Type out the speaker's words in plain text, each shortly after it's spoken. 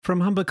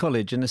From Humber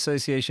College, in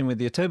association with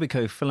the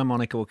Etobicoke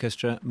Philharmonic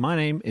Orchestra, my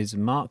name is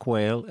Mark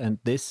Whale, and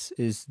this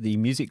is the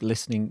Music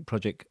Listening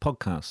Project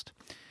podcast.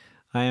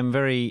 I am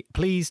very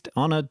pleased,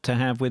 honoured to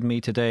have with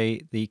me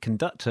today the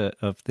conductor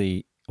of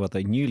the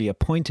newly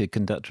appointed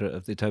conductor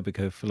of the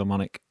Etobicoke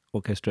Philharmonic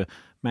Orchestra,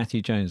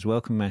 Matthew Jones.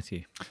 Welcome,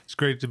 Matthew. It's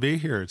great to be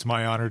here. It's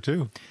my honor,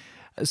 too.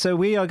 So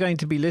we are going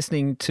to be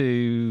listening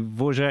to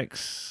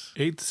Dvorak's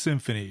 8th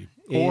Symphony,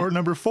 or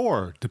number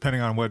 4,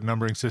 depending on what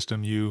numbering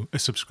system you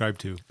subscribe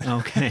to.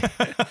 Okay.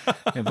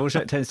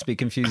 Dvorak tends to be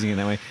confusing in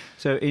that way.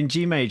 So in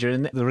G major,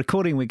 and the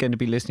recording we're going to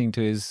be listening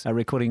to is a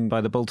recording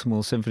by the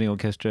Baltimore Symphony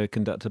Orchestra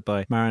conducted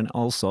by Marin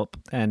Alsop,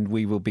 and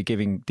we will be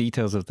giving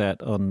details of that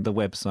on the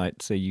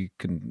website so you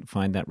can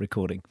find that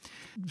recording.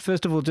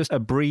 First of all, just a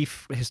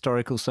brief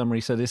historical summary.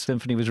 So this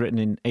symphony was written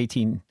in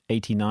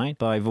 1889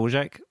 by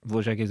Dvorak.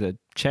 Dvorak is a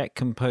Czech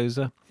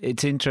composer.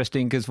 It's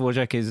interesting because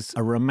Dvorak is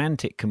a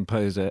romantic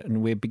composer,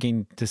 and we're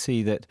beginning to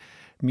see that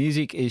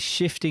music is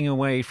shifting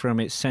away from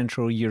its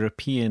Central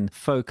European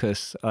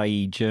focus,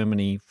 i.e.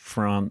 Germany,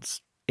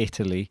 France,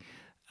 Italy,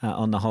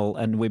 on the whole.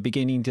 And we're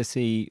beginning to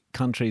see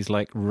countries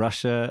like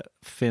Russia,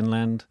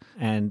 Finland,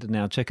 and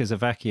now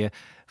Czechoslovakia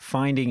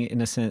finding,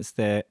 in a sense,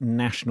 their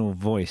national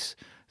voice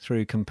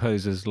through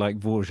composers like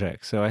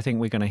Dvorak. So I think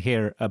we're going to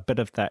hear a bit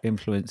of that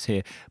influence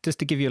here. Just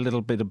to give you a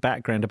little bit of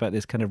background about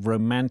this kind of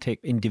romantic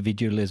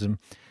individualism,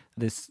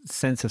 this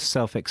sense of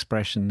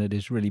self-expression that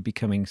is really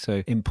becoming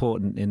so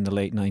important in the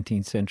late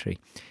 19th century.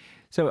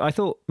 So I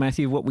thought,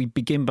 Matthew, what we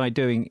begin by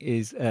doing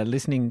is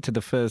listening to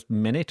the first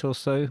minute or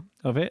so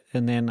of it,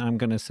 and then I'm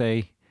going to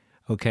say,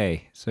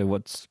 okay, so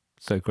what's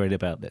so great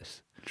about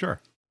this? Sure.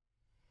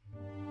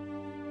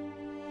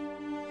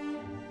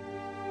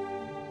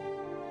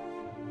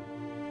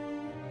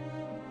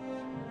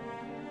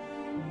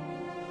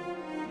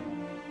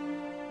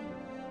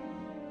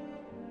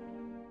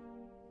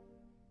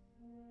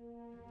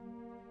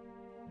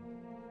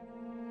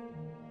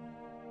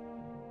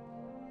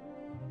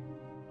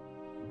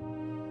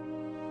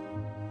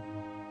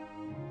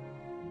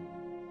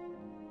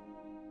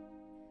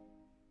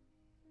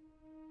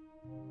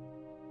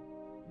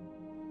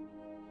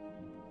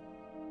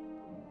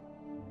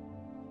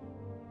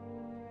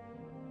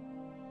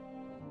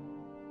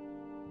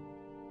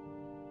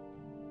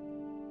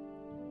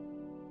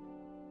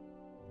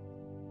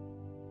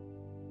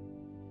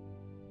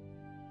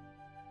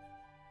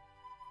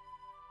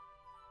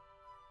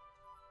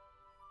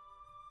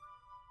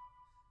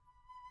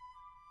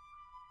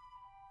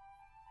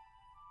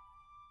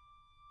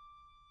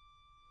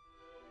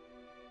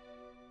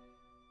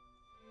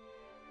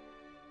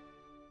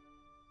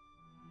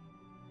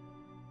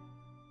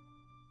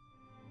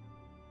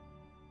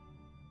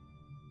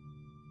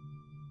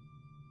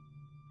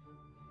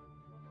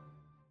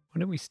 Why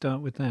don't we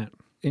start with that?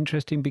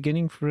 Interesting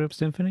beginning for a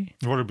symphony?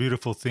 What a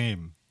beautiful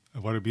theme.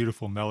 What a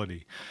beautiful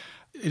melody.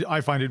 I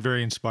find it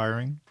very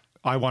inspiring.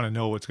 I want to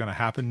know what's going to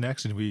happen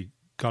next, and we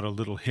got a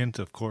little hint,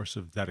 of course,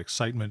 of that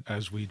excitement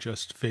as we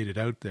just faded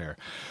out there.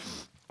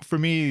 For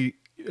me,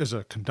 as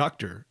a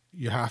conductor,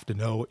 you have to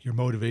know what your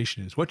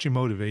motivation is. What's your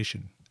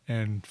motivation?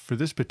 And for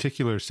this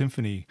particular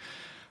symphony,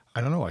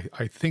 I don't know.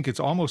 I think it's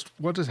almost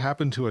what has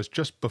happened to us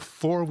just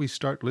before we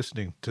start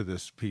listening to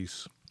this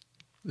piece.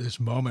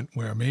 This moment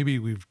where maybe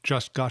we've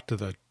just got to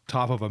the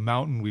top of a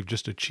mountain, we've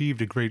just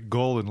achieved a great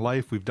goal in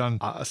life, we've done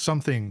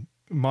something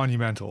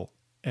monumental.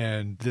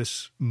 And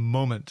this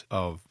moment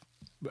of,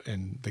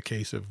 in the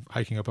case of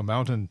hiking up a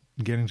mountain,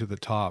 getting to the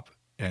top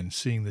and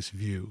seeing this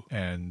view,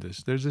 and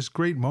there's this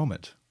great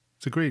moment.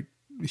 It's a great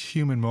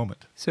human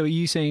moment. So are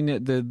you saying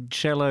that the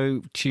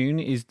cello tune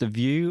is the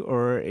view,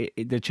 or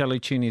the cello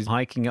tune is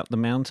hiking up the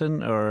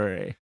mountain,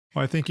 or...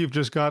 Well, I think you've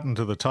just gotten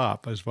to the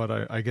top, is what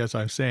I guess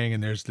I'm saying.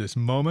 And there's this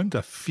moment,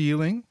 a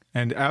feeling,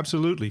 and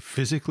absolutely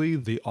physically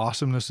the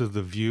awesomeness of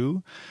the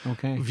view.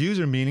 Okay.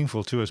 Views are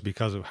meaningful to us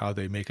because of how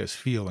they make us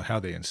feel and how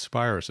they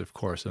inspire us, of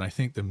course. And I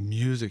think the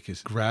music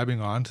is grabbing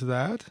onto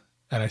that.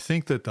 And I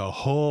think that the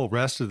whole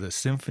rest of the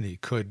symphony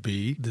could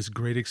be this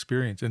great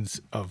experience and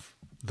of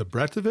the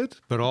breadth of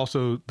it, but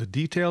also the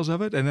details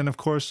of it. And then, of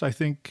course, I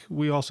think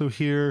we also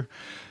hear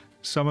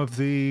some of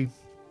the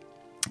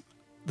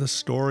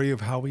story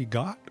of how we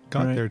got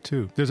right there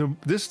too. There's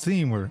this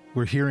theme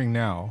we're hearing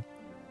now.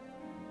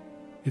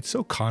 It's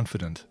so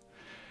confident.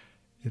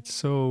 It's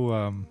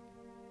so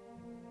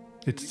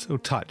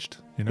touched.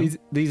 You know,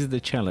 these are the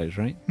cellos,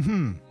 right?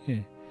 Mm-hmm. Yeah,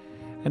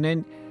 and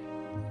then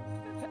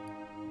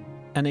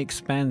an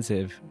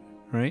expansive,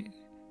 right?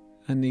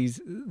 And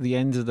the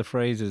ends of the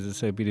phrases are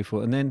so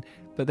beautiful.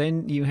 But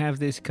then you have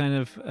this kind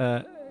of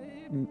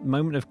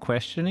moment of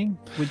questioning.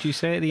 Would you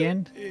say at the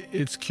end?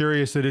 It's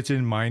curious that it's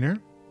in minor.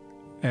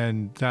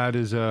 And that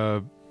is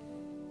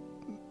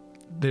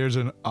there's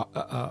an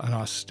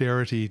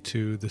austerity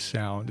to the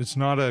sound. It's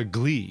not a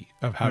glee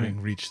of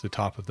having reached the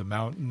top of the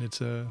mountain. It's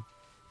a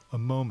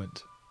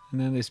moment. And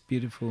then this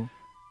beautiful...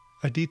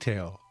 A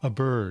detail, a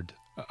bird,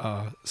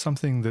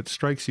 something that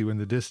strikes you in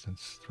the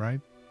distance, right?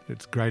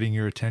 It's guiding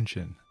your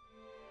attention.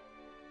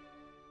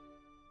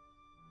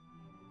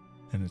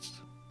 And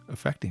it's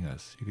affecting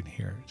us. You can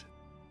hear it.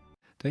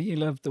 Don't you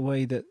love the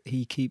way that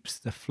he keeps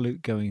the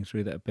flute going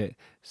through that bit?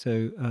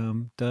 So,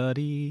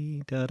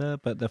 da-dee, da-da,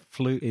 but the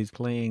flute is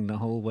playing the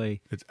whole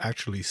way. It's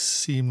actually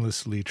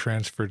seamlessly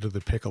transferred to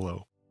the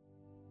piccolo.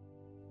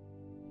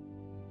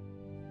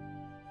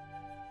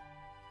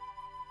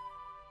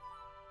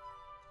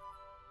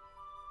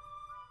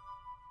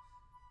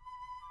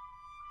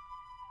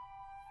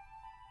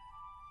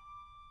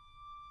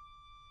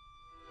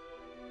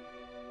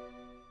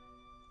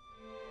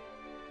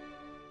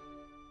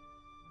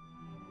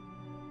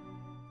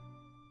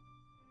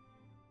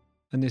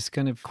 And this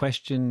kind of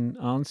question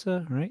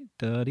answer, right?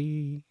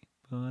 Da-dee,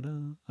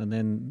 ba-da, and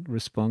then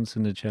response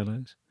in the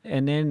cellos.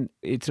 And then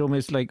it's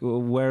almost like,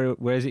 well,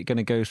 where is it going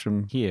to go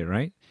from here,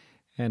 right?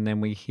 And then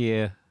we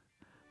hear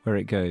where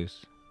it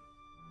goes.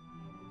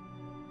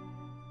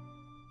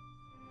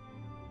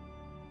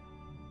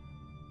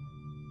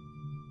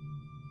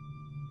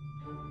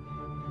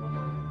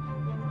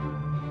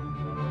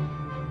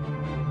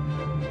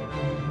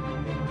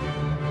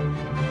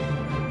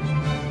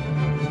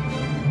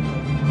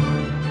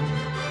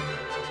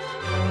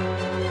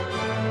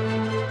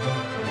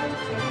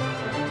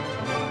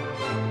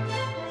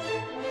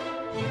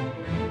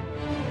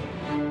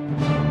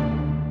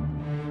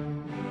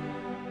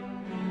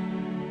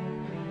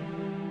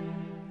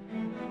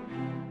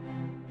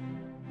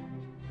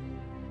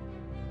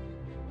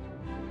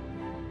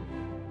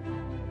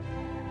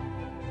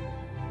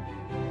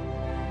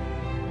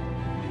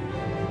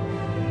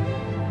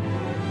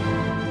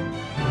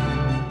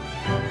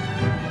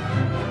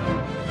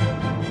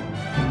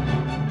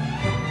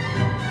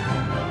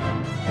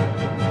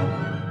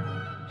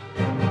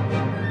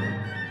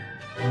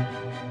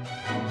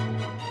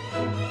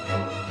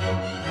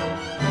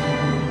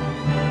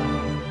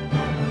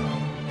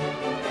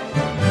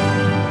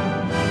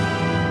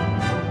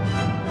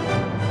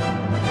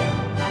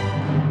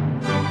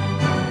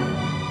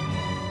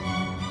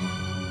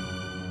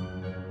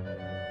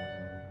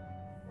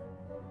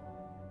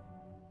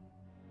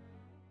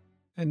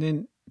 And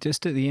then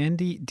just at the end,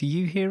 do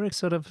you hear a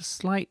sort of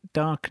slight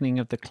darkening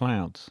of the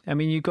clouds? I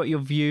mean, you've got your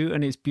view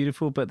and it's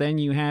beautiful, but then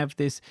you have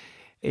this,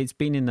 it's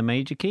been in the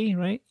major key,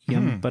 right?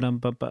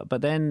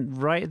 But then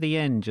right at the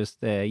end,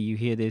 just there, you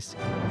hear this.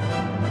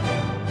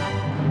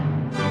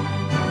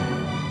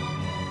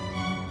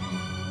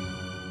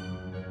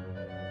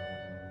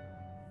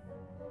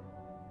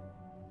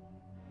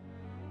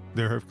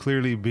 There have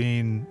clearly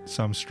been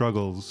some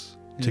struggles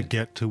to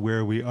get to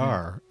where we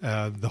are.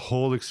 The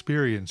whole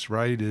experience,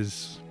 right,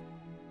 is...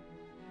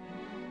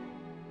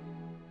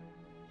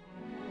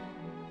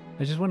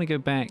 I just want to go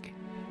back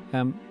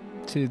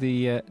to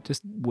the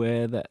just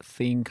where that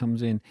theme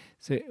comes in.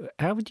 So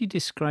how would you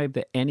describe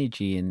the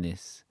energy in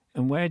this?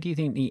 And where do you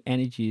think the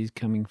energy is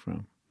coming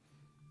from?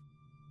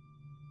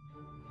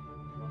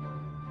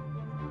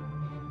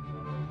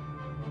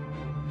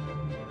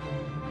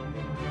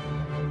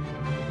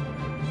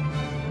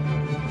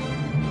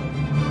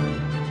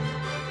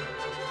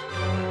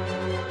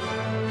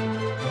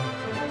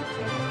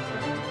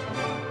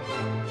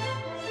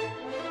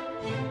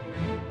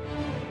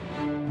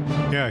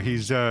 Yeah,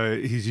 he's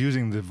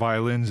using the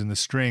violins and the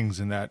strings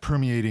and that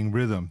permeating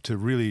rhythm to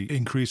really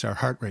increase our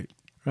heart rate.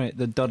 Right,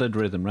 the dotted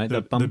rhythm, right?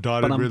 The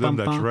dotted rhythm,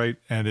 that's right.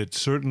 And it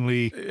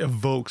certainly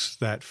evokes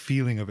that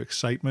feeling of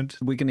excitement.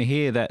 We're going to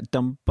hear that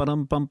dum ba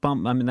dum bum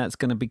bum. I mean, that's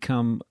going to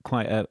become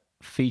quite a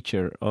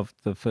feature of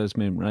the first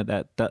movement, right?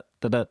 That da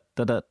da da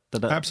da da da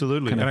da.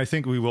 Absolutely. And I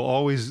think we will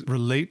always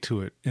relate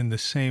to it in the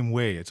same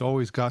way. It's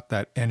always got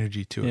that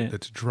energy to it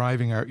that's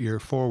driving our ear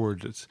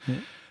forward. It's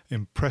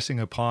impressing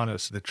upon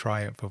us the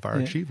triumph of our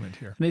achievement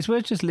here. And it's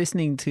worth just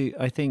listening to,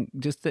 I think,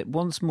 just that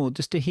once more,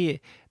 just to hear.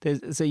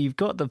 So you've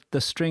got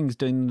the strings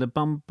doing the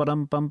bum ba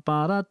dum bum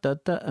ba da da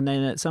da, and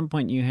then at some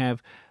point you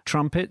have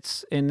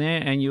trumpets in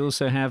there, and you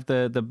also have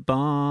the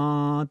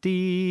ba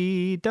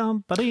dee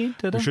dum ba dee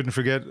da da. We shouldn't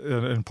forget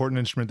an important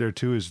instrument there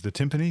too is the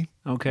timpani.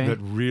 Okay. That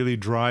really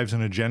drives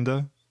an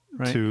agenda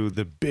to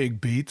the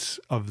big beats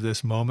of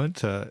this moment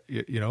to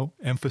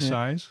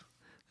emphasize.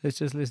 Yeah. Let's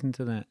just listen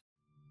to that.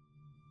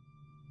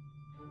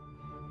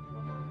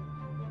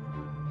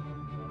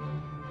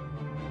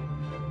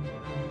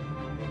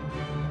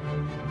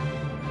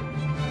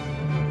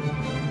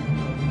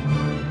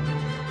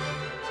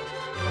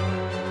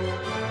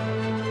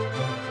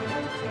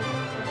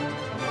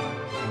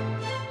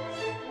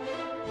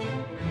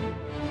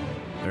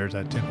 There's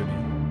that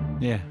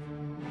timpani. Yeah.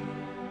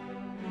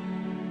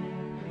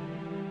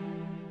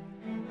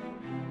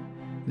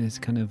 There's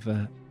kind of,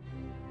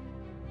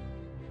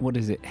 what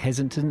is it,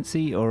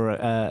 hesitancy or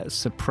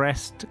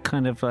suppressed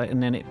kind of,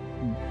 and then it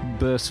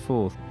bursts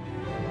forth.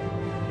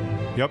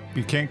 Yep,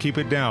 you can't keep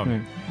it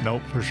down.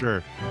 Nope, for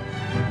sure.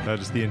 That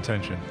is the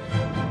intention.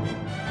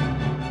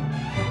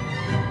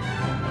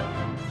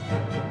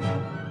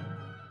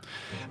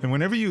 And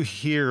whenever you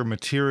hear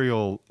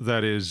material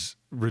that is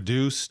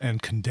reduced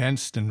and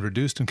condensed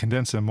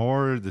some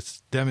more,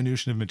 this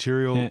diminution of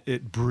material,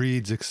 it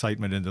breeds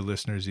excitement in the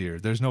listener's ear.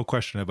 There's no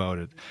question about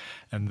it.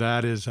 And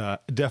that is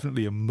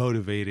definitely a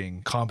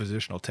motivating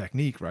compositional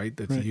technique, right?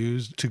 That's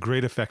used to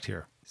great effect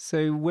here.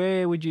 So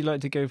where would you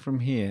like to go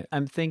from here?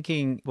 I'm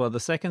thinking, well, the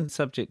second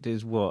subject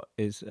is what?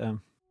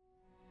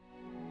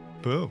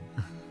 Boom.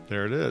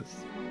 There it is.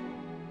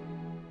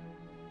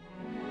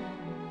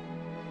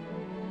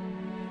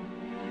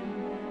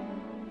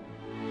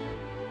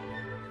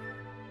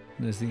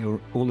 There's the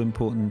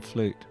all-important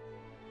flute.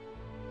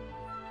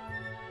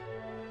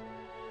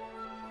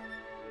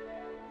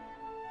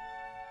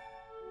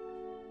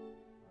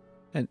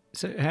 And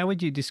so how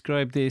would you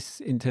describe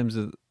this in terms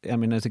of, I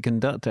mean, as a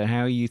conductor,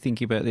 how are you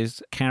thinking about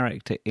this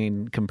character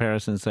in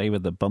comparison, say,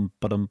 with the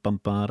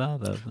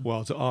bum-ba-dum-bum-ba-da?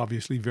 Well, it's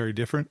obviously very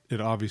different.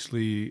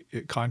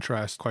 It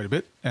contrasts quite a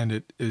bit, and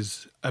it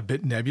is a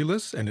bit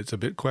nebulous, and it's a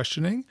bit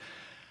questioning.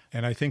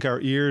 And I think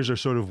our ears are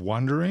sort of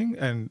wondering,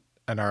 and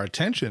our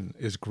attention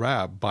is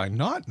grabbed by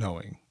not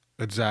knowing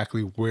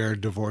exactly where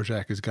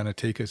Dvorak is going to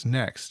take us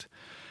next.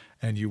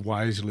 And you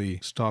wisely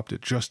stopped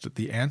it just at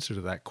the answer to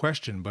that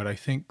question. But I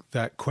think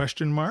that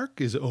question mark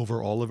is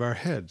over all of our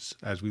heads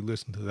as we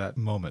listen to that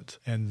moment.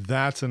 And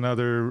that's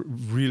another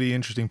really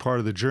interesting part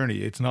of the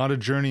journey. It's not a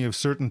journey of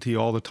certainty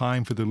all the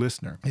time for the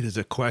listener. It is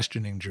a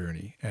questioning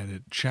journey, and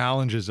it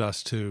challenges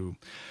us to...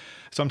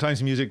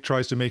 Sometimes music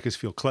tries to make us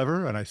feel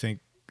clever, and I think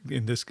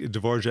in this,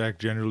 Dvorak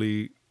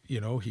generally...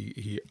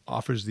 he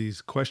offers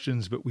these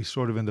questions, but we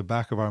sort of in the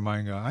back of our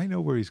mind go, I know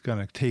where he's going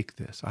to take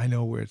this. I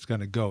know where it's going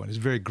to go. And it's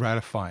very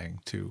gratifying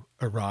to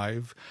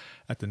arrive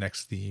at the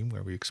next theme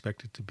where we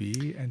expect it to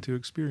be and to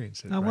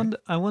experience it.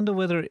 I wonder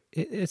whether,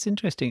 it's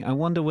interesting, I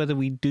wonder whether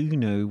we do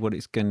know what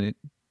it's going to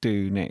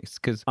do next,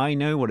 because I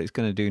know what it's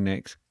going to do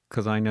next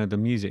because I know the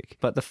music.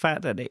 But the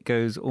fact that it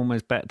goes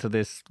almost back to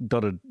this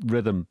dotted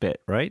rhythm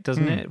bit, right?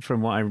 Doesn't it?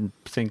 From what I'm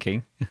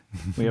thinking.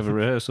 We have a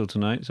rehearsal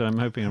tonight, so I'm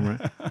hoping I'm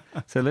right.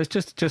 So let's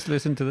just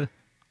listen to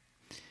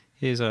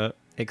here's a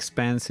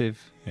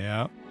expansive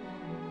ebb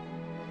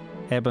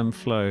and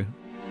flow.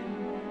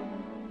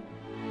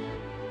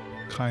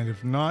 Kind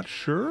of not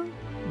sure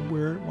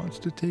where it wants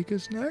to take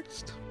us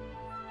next.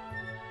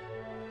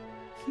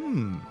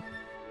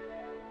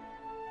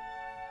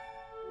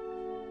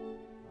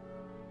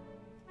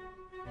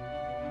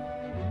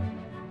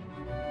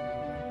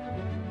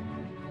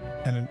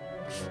 And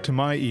to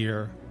my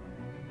ear,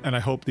 and I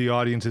hope the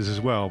audience's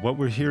as well, what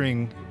we're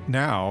hearing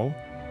now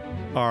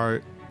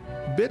are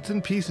bits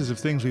and pieces of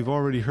things we've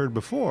already heard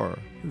before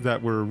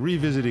that we're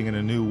revisiting in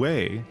a new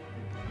way.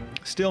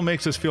 Still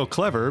makes us feel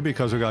clever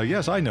because we go,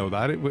 yes, I know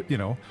that,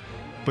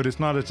 but it's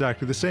not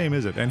exactly the same,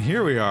 is it? And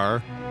here we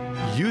are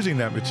using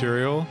that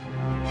material.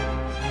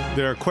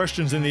 There are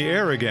questions in the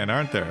air again,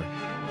 aren't there?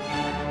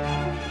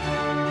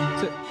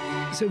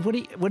 So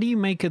what do you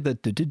make of the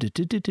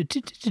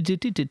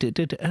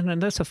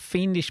and that's a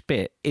fiendish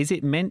bit? Is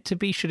it meant to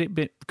be? Should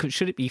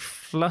it be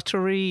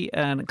fluttery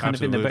and kind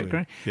of in the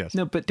background? Yes.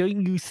 No, but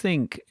don't you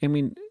think? I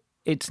mean,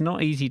 it's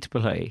not easy to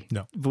play.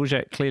 No.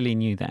 Dvorak clearly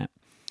knew that,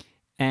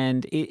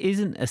 and it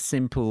isn't a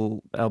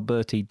simple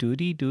Alberti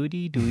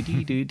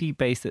doody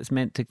bass that's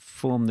meant to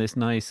form this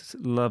nice,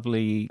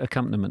 lovely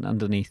accompaniment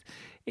underneath.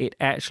 It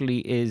actually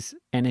is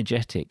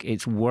energetic.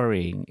 It's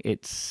worrying.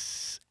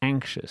 It's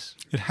anxious.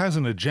 It has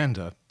an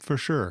agenda, for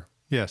sure.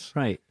 Yes.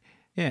 Right.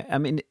 Yeah. I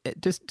mean,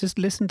 just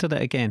listen to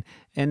that again.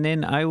 And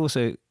then I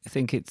also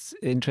think it's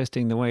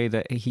interesting the way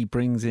that he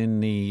brings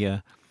in the,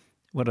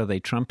 what are they,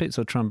 trumpets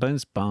or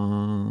trombones?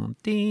 Bum,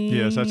 ding,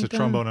 yes, that's a dum.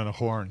 trombone and a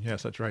horn.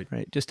 Yes, that's right.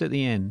 Right. Just at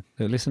the end.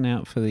 So listen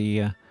out for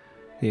the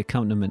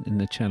accompaniment in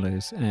the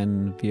cellos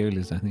and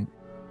violas, I think.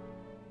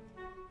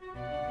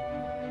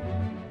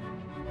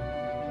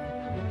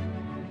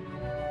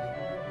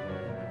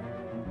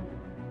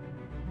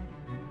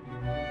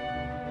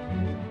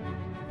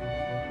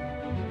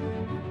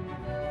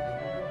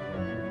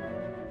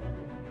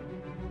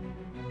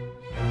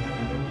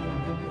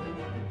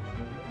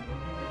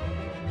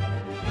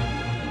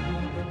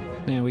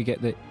 Now we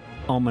get the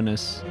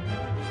ominous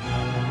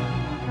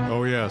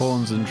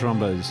horns and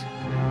trombones.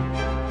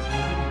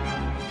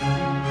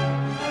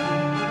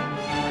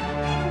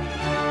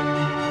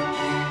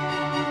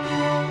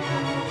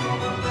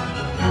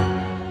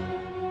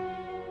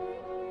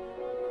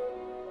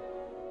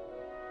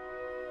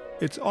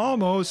 It's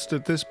almost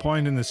at this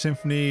point in the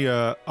symphony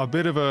a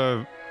bit of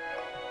a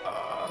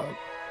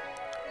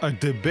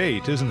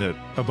debate, isn't it,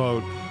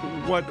 about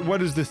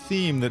what is the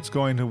theme that's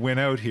going to win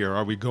out here?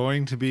 Are we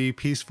going to be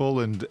peaceful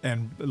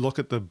and look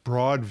at the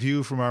broad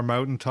view from our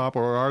mountaintop,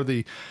 or are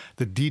the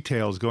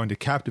details going to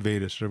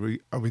captivate us? Are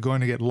we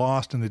going to get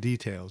lost in the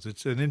details?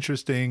 It's an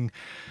interesting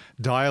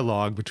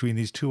dialogue between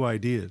these two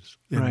ideas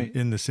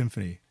in the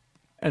symphony.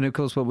 And of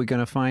course, what we're going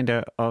to find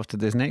out after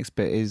this next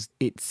bit is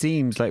it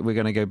seems like we're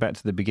going to go back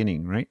to the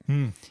beginning, right?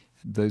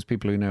 Those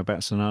people who know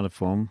about sonata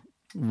form,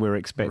 we're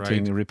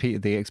expecting a repeat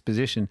of the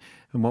exposition.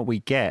 And what we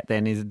get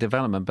then is a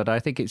development. But I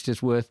think it's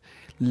just worth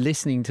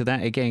listening to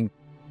that again.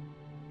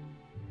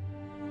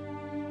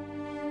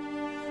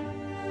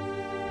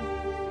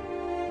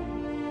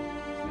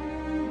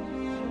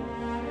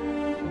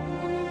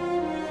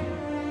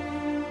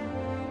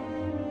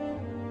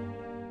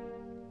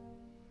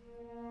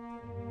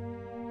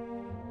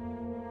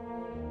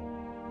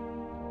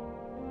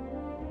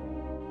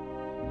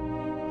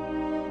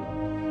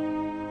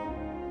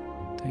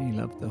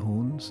 love the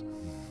horns.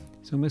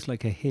 It's almost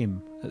like a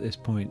hymn at this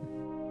point.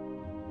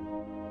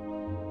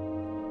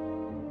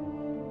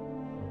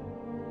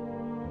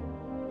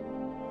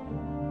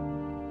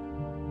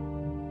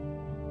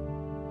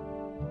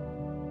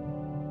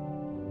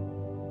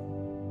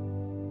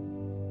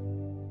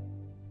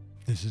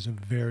 This is a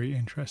very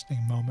interesting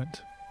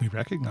moment. We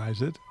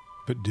recognize it,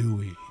 but do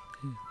we?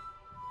 Yeah.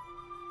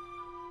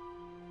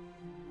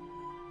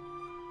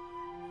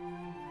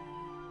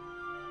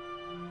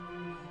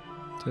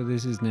 So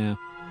this is now,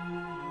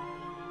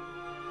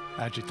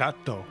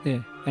 Agitato.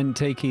 yeah, and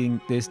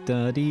taking this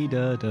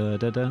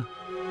da-dee-da-da-da-da,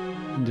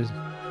 and just,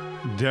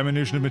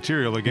 Diminution of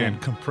material again, Yeah.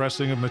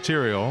 compressing of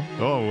material.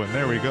 Oh, and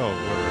there we go.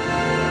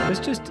 let's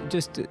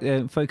just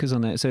focus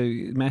on that. So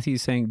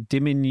Matthew's saying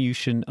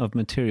diminution of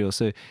material.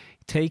 So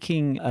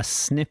taking a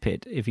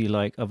snippet, if you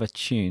like, of a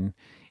tune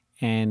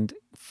and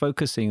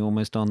focusing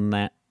almost on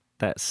that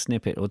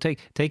snippet, or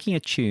taking a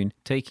tune,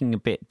 taking a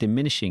bit,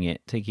 diminishing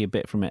it, taking a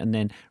bit from it, and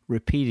then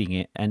repeating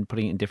it and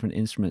putting it in different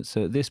instruments.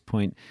 So at this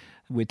point,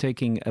 we're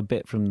taking a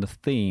bit from the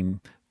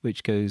theme,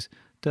 which goes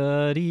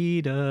da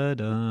dee da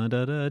da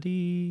da da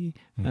dee,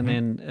 and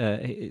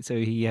then so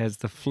he has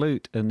the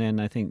flute, and then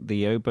I think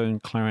the oboe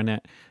and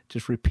clarinet,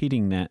 just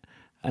repeating that,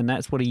 and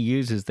that's what he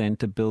uses then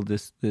to build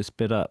this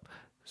bit up.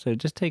 So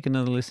just take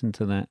another listen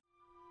to that.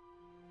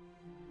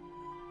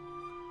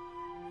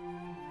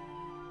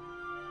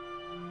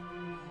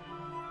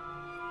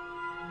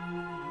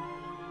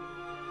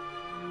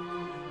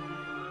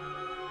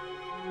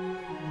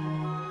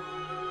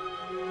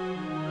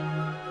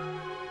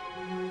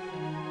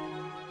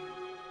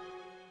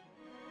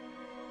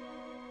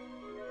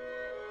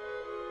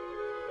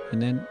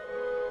 And then,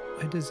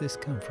 where does this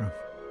come from?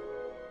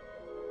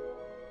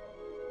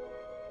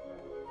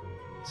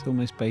 It's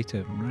almost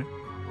Beethoven, right?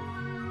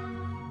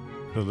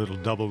 The little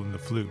double in the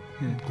flute.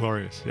 Yeah.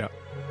 Glorious, yeah.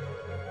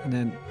 And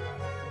then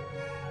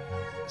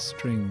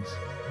strings.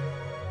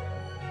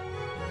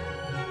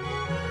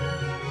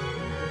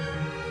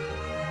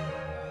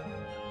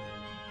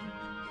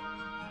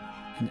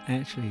 And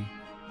actually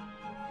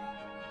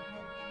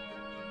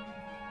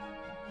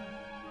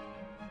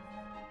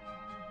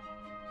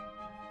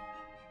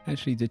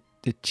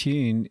the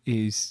tune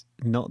is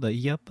not the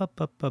yup up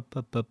up up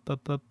up up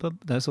up up up.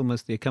 That's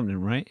almost the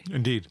accompaniment, right?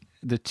 Indeed.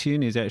 The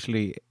tune is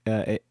actually,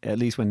 at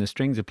least when the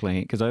strings are playing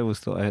it, because I always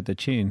thought I had the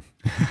tune.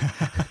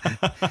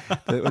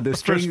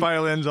 the First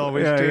violins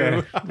always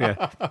do.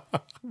 Yeah.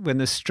 When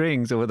the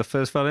strings or the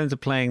first violins are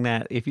playing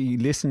that, if you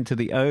listen to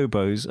the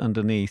oboes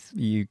underneath,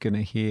 you're going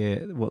to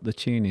hear what the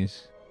tune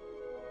is.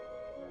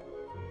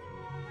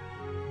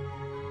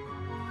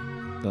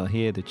 Well,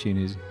 here the tune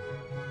is.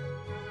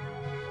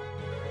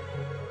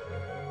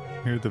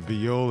 Here the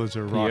violas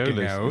are rocking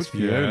Violas, out. it's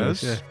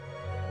violas, Yes.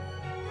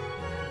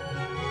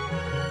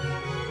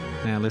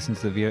 Now listen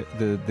to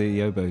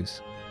the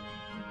oboes.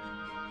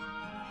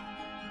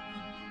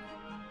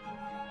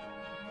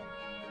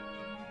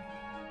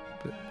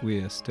 But we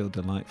are still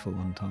delightful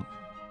on top.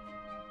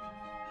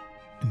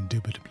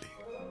 Indubitably.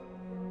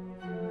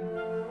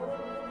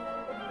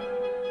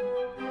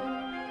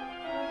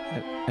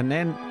 And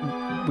then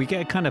we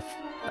get a kind of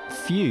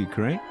fugue,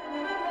 right?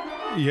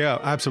 Yeah,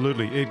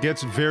 absolutely. It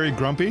gets very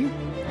grumpy,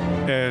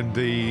 and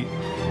the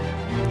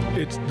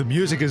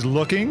music is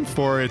looking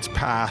for its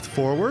path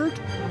forward,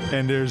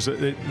 and there's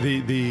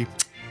the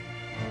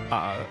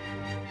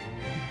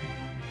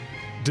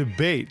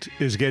debate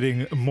is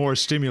getting more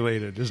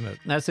stimulated, isn't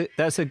it?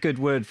 That's a good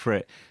word for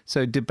it.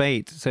 So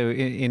debate. So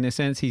in a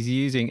sense, he's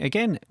using,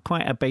 again,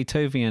 quite a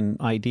Beethoven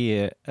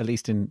idea, at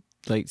least in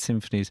late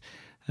symphonies,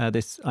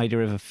 this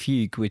idea of a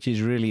fugue, which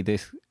is really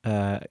this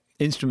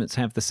instruments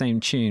have the same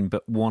tune,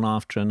 but one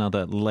after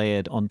another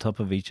layered on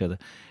top of each other.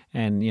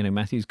 And,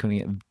 Matthew's calling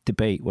it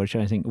debate, which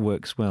I think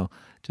works well.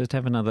 Just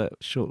have another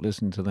short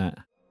listen to that.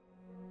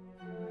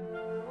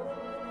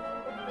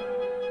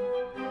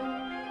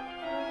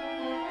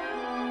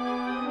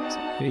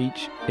 So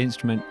each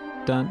instrument,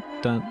 dun,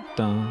 dun,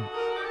 dun.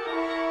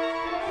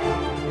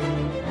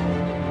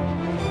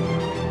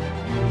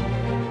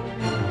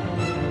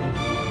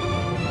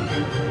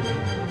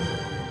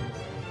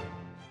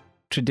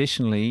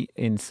 Traditionally,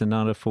 in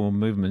sonata form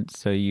movements,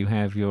 so you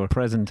have your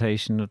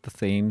presentation of the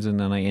themes, and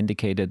then I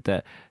indicated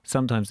that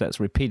sometimes that's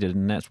repeated,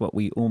 and that's what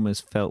we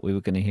almost felt we were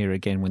going to hear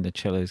again when the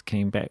cellos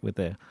came back with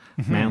their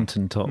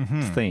mountaintop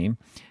theme.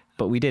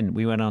 But we didn't.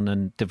 We went on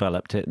and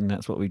developed it, and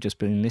that's what we've just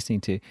been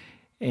listening to.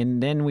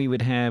 And then we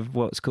would have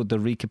what's called the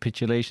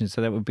recapitulation,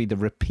 so that would be the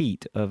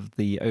repeat of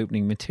the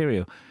opening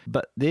material.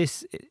 But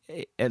this,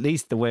 at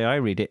least the way I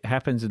read it,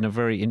 happens in a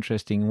very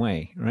interesting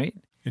way, right?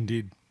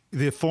 Indeed.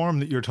 The form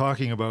that you're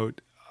talking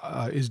about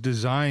is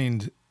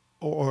designed,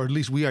 or at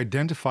least we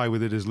identify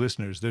with it as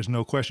listeners. There's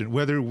no question.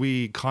 Whether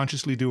we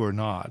consciously do or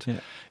not,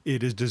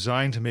 It is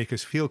designed to make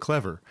us feel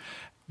clever.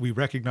 We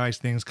recognize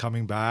things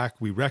coming back.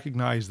 We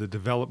recognize the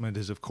development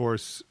is, of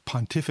course,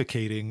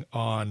 pontificating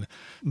on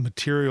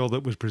material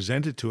that was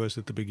presented to us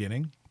at the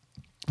beginning.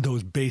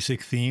 those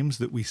basic themes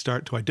that we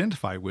start to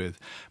identify with.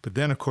 But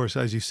then, of course,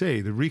 as you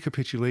say, the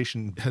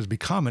recapitulation has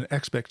become an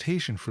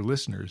expectation for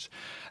listeners.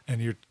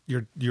 And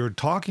you're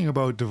talking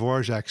about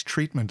Dvorak's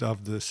treatment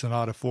of the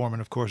sonata form.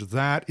 And of course,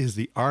 that is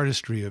the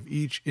artistry of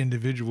each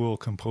individual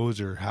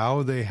composer,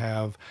 how they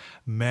have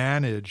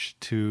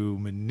managed to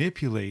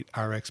manipulate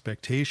our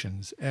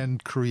expectations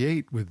and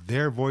create with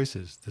their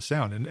voices the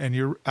sound. And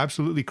you're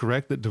absolutely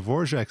correct that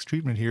Dvorak's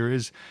treatment here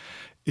is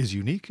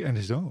unique and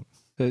his own.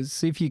 So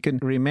see if you can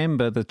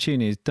remember the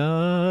tune is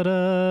da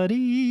da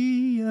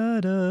dee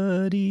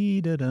da dee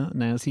da da.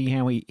 Now see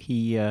how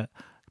he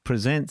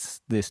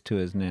presents this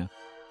to us now.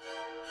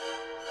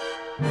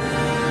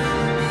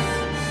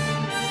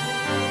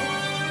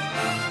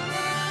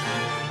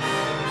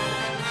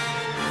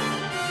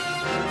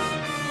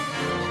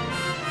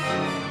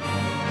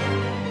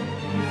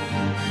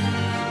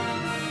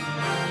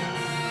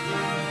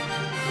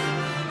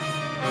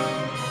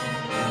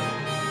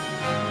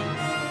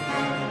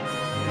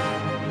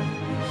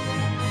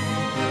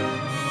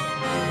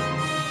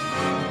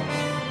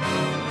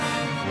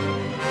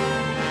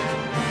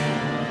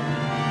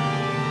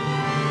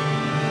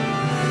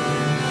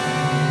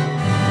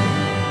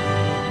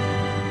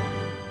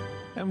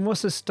 And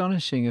what's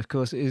astonishing, of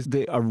course, is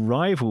the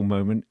arrival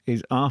moment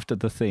is after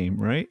the theme,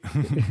 right?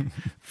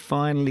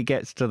 Finally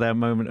gets to that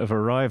moment of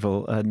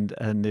arrival and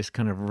this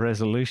kind of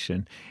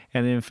resolution.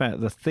 And in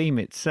fact, the theme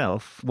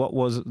itself, what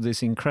was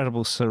this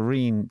incredible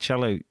serene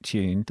cello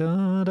tune,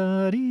 da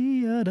da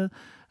dee da,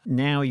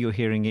 now you're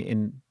hearing it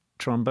in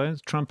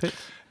trombones, trumpets.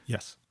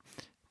 Yes.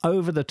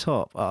 Over the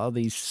top are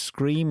these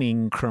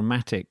screaming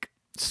chromatic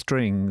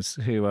strings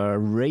who are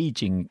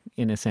raging,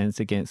 in a sense,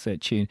 against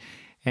that tune.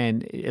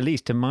 And at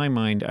least to my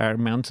mind, our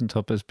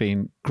mountaintop has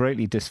been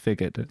greatly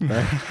disfigured.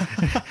 Right?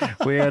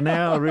 We are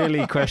now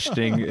really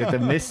questioning. The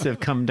mists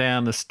have come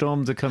down, the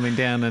storms are coming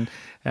down,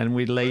 and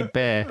we laid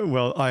bare.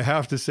 Well, I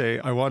have to say,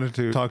 I wanted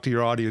to talk to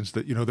your audience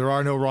that, there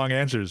are no wrong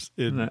answers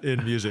in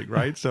music,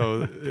 right?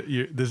 So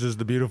this is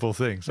the beautiful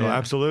thing. So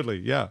absolutely,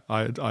 yeah,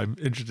 I'm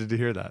interested to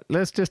hear that.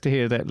 Let's just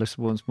hear that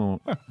once more.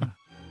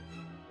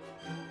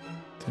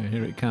 So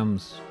here it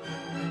comes.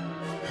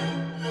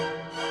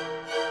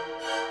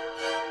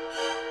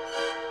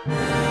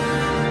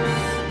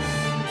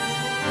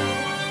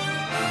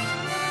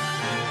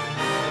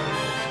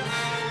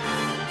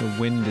 The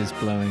wind is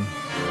blowing.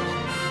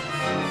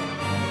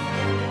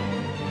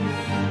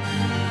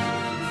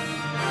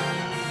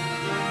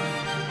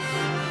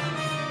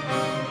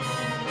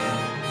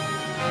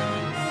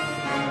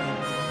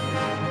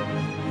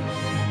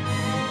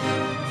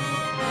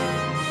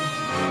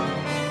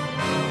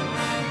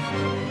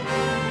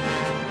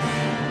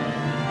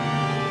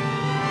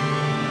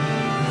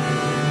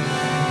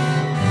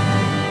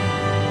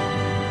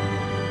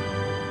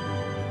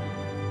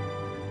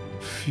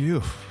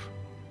 Phew.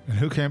 And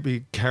who can't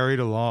be carried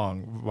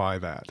along by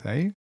that,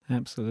 eh?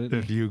 Absolutely.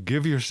 If you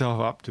give yourself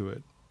up to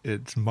it,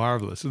 it's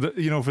marvelous. For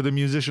the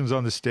musicians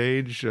on the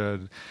stage,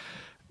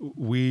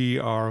 we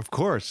are, of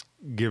course,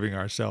 giving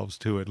ourselves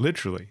to it,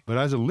 literally. But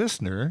as a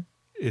listener,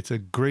 it's a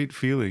great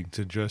feeling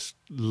to just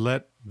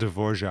let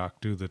Dvorak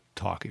do the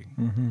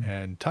talking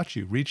and touch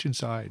you, reach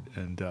inside.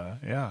 And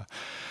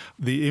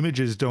the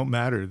images don't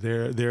matter.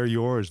 They're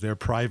yours. They're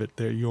private.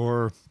 They're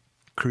your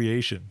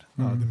creation.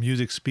 The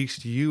music speaks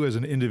to you as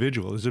an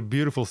individual. It's a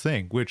beautiful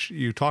thing, which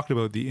you talked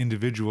about, the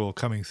individual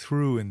coming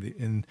through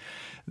in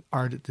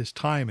art at this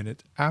time, and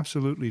it's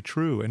absolutely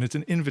true. And it's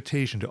an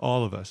invitation to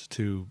all of us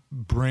to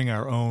bring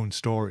our own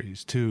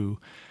stories to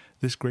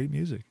this great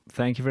music.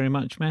 Thank you very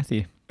much,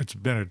 Matthew. It's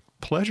been a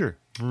pleasure,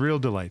 real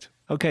delight.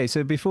 Okay,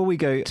 so before we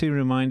go, 2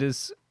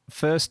 reminders.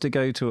 First, to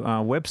go to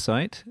our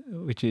website,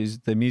 which is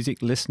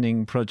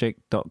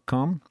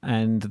themusiclisteningproject.com,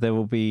 and there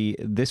will be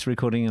this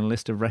recording and a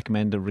list of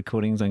recommended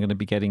recordings. I'm going to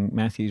be getting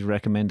Matthew's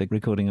recommended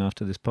recording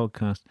after this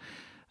podcast.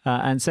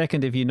 And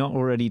second, if you've not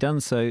already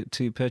done so,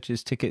 to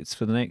purchase tickets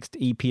for the next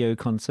EPO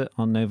concert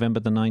on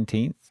November the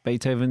 19th,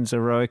 Beethoven's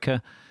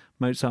Eroica,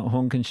 Mozart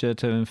Horn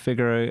Concerto and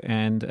Figaro,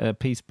 and a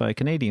piece by a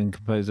Canadian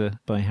composer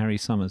by Harry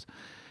Summers.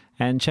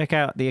 And check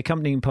out the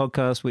accompanying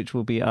podcast, which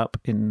will be up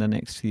in the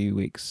next few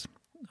weeks.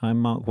 I'm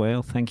Mark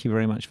Whale. Thank you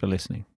very much for listening.